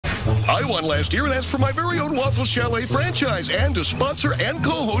I won last year and asked for my very own Waffle Chalet franchise and to sponsor and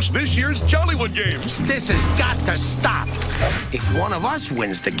co-host this year's Jollywood Games. This has got to stop. If one of us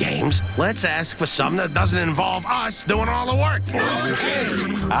wins the games, let's ask for something that doesn't involve us doing all the work.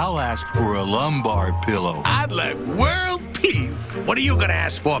 I'll ask for a lumbar pillow. I'd like world peace. What are you going to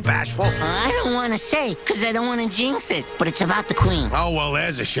ask for, Bashful? I don't want to say, because I don't want to jinx it, but it's about the Queen. Oh, well,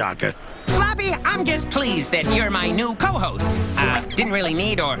 there's a shocker. Floppy, I'm just pleased that you're my new co-host. Didn't really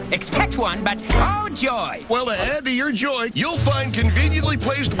need or expect one, but oh joy! Well, to add to your joy, you'll find conveniently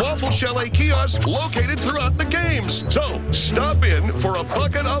placed Waffle Chalet kiosks located throughout the games. So, stop in for a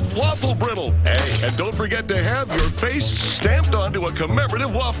bucket of waffle brittle. Hey, and don't forget to have your face stamped onto a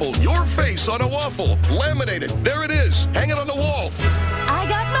commemorative waffle. Your face on a waffle. Laminated. There it is. Hang it on the wall. I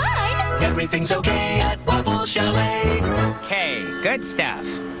got mine! Everything's okay at Waffle Chalet. Okay, good stuff.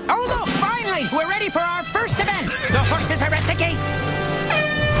 Oh look, finally, we're ready for our first event. The horses are at the gate.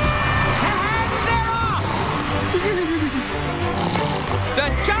 And they're off! The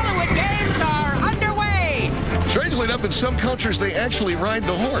Jollywood Games are underway! Strangely enough, in some cultures, they actually ride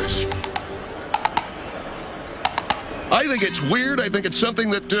the horse. I think it's weird. I think it's something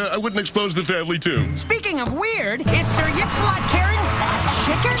that I wouldn't expose the family to. Speaking of weird, is Sir Yipslot carrying a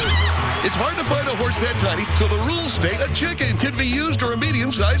chicken? It's hard to find a horse that tiny, so the rules state a chicken can be used or a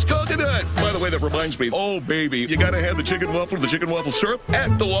medium-sized coconut. By the way, that reminds me, oh, baby, you gotta have the chicken waffle syrup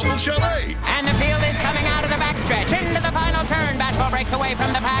at the Waffle Chalet. And the field is coming out of the backstretch into the final turn. Bashful breaks away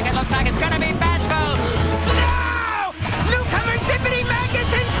from the pack. It looks like it's gonna be Bashful. No! Newcomer Zippity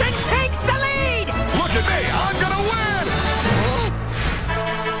Magnuson takes the lead! Look at me, I'm gonna win!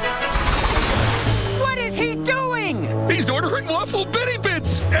 What is he doing? He's ordering waffle bitty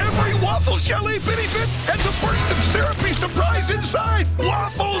bits. Every Waffle Chalet bitty bit has a burst of syrupy surprise inside.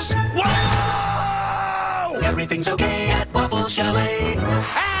 Waffles! Wow! Everything's okay at Waffle Chalet.